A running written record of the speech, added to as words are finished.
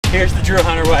Here's the Drew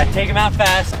Hunter way. Take him out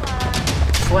fast,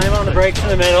 slam on the brakes in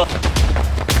the middle,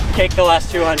 kick the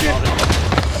last 200.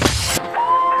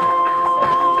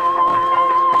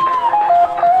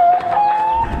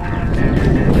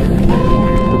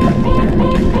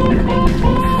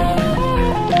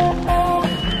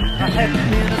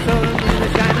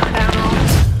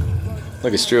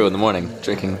 Look, it's Drew in the morning,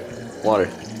 drinking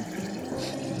water.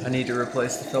 I need to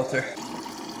replace the filter.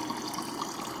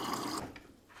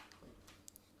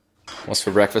 What's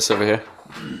for breakfast over here?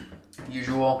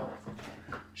 Usual.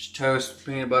 Just toast,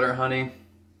 peanut butter, honey,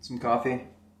 some coffee.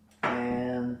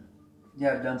 And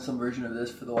yeah, I've done some version of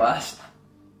this for the last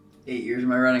 8 years of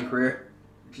my running career,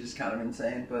 which is kind of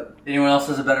insane, but if anyone else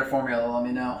has a better formula, let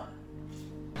me know.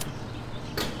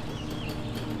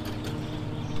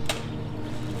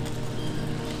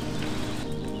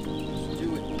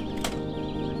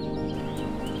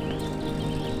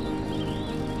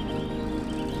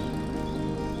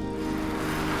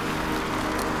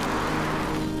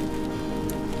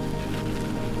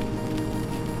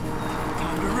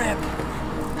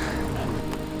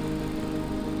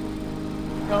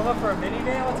 Going up for a mini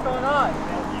day? What's going on?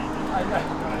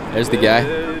 There's the guy.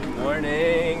 Good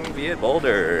morning, be it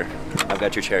Boulder. I've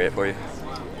got your chariot for you.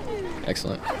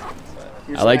 Excellent.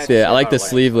 I like the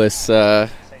sleeveless. This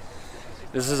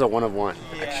is a one of one,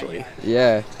 actually.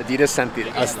 Yeah. Adidas sent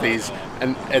us these,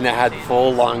 and it had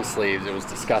full long sleeves. It was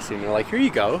disgusting. They're like, here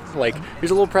you go. Like,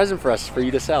 here's a little present for us for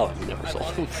you to sell. We never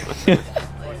sold them.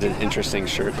 It's an interesting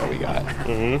shirt that we got.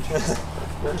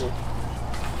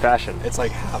 Fashion. It's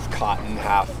like half cotton,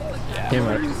 half. Yeah.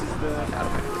 Camera.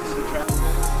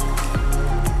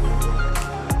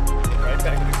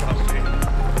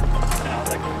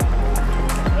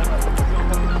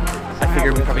 I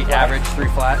figured we probably average 3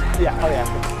 flat. Yeah, oh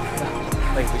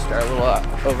yeah. Like if we start a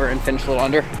little over and finish a little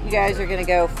under. You guys are gonna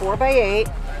go 4x8,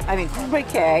 4x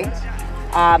K,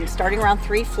 starting around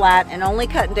 3 flat and only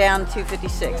cutting down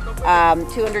 256.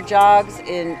 200 jogs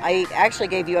I actually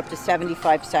gave you up to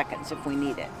 75 seconds if we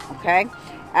need it, okay?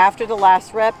 After the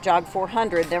last rep, jog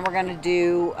 400, then we're gonna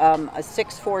do a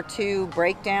 6-4-2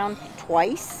 breakdown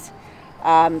twice,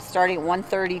 starting at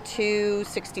 132,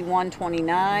 61,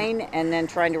 29, and then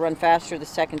trying to run faster the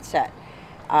second set.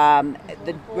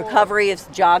 The recovery is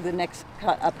jog the next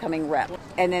upcoming rep,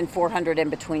 and then 400 in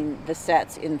between the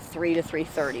sets in 3 to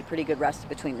 3:30. Pretty good rest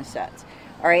between the sets.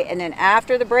 All right, and then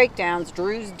after the breakdowns,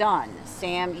 Drew's done.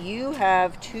 Sam, you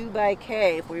have 2x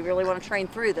K. If we really want to train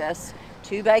through this,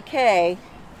 2x K,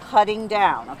 cutting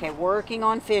down. Okay, working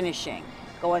on finishing.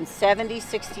 Going 70,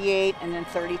 68, and then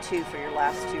 32 for your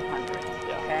last 200.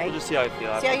 Okay. We'll just see how you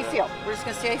feel. See how you feel. We're just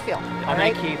gonna see how you feel. I'm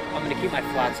gonna keep my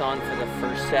flats on for the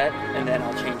first set, and then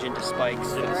I'll change into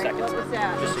spikes for the second what set. was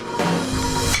that? Just so you know.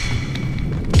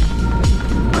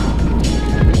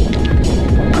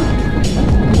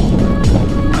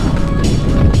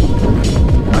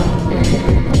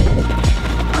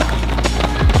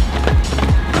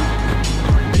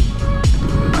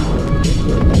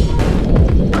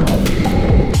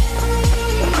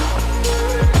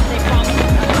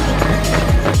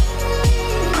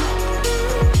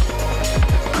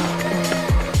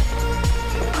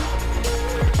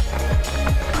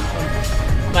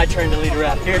 My turn to lead a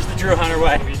rep. Here's the Drew Hunter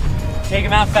way. Take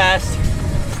him out fast,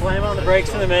 slam on the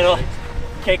brakes in the middle,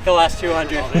 kick the last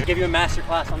 200. I'll give you a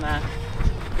masterclass on that.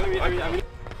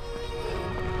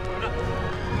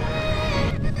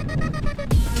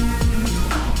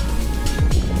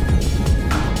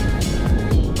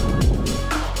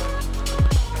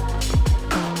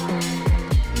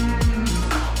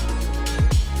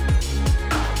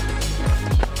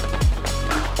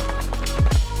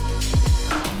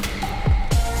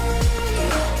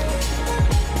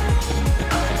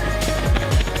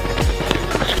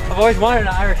 I've always wanted an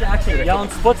Irish accent,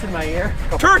 yelling splits in my ear.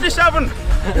 37!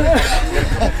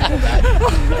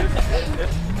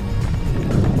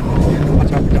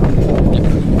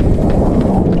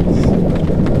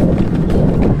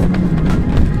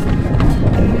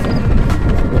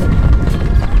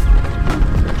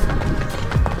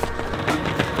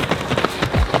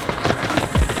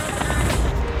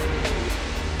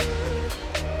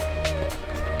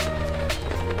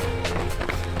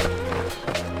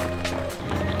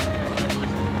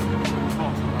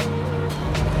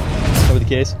 Over the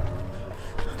case.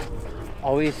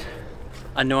 Always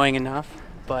annoying enough,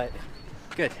 but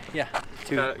good. Yeah.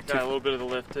 Got a little bit of the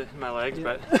lift in my legs,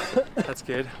 but that's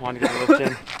good. Wanted to get the lift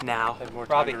in now. Had more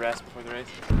time to rest before the race.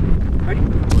 Ready?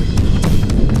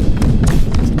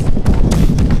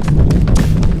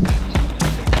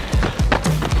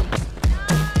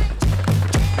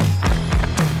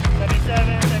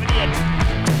 77, 78.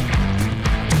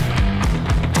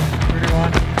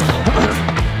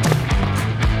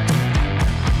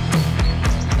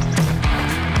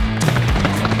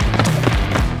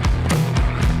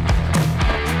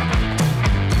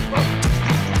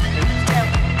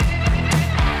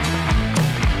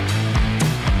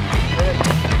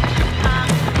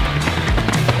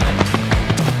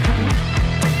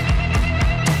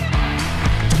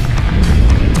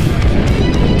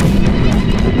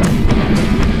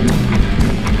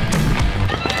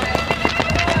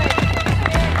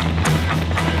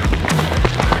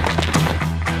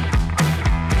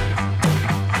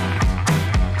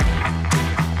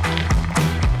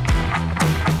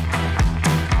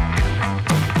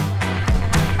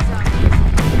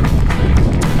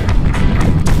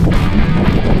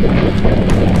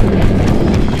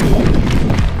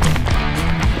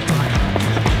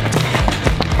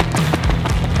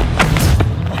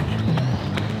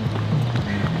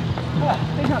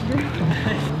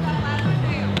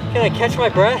 Can I catch my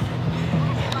breath?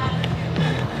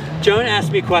 Joan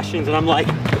asked me questions and I'm like,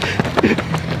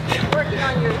 Working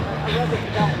on your aerobic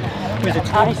development. was it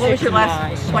What was your 26.9?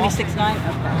 last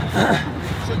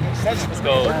 26.9? Let's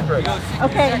go.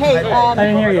 Okay, hey, I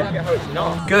didn't hear you.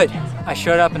 Good. I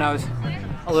showed up and I was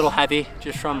a little heavy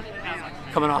just from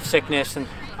coming off sickness and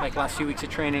like last few weeks of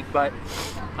training, but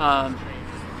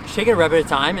just take it a rep at a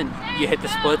time and you hit the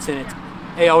splits and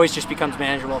it always just becomes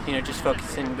manageable, you know, just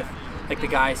focusing with like the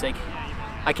guys, like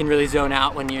I can really zone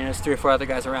out when, you know, there's 3 or 4 other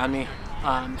guys around me.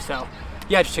 So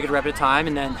yeah, just take it a rep at a time.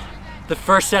 And then the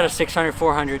first set of 600,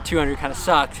 400, 200 kind of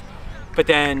sucked. But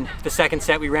then the second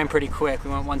set we ran pretty quick.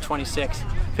 We went 126,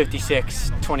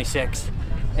 56, 26.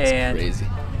 And Crazy.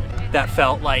 that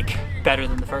felt like better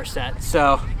than the first set.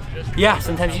 So yeah,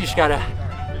 sometimes you just gotta,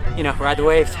 you know, ride the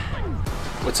waves.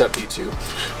 What's up, YouTube?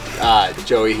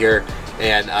 Joey here,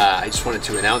 and I just wanted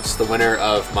to announce the winner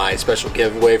of my special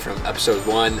giveaway from episode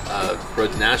 1 of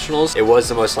Road to Nationals. It was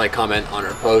the most liked comment on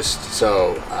our post,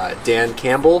 so Dan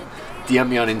Campbell, DM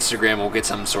me on Instagram, we'll get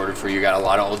something sorted for you. Got a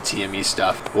lot of old TME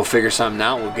stuff. We'll figure something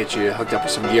out, we'll get you hooked up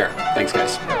with some gear. Thanks,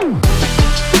 guys.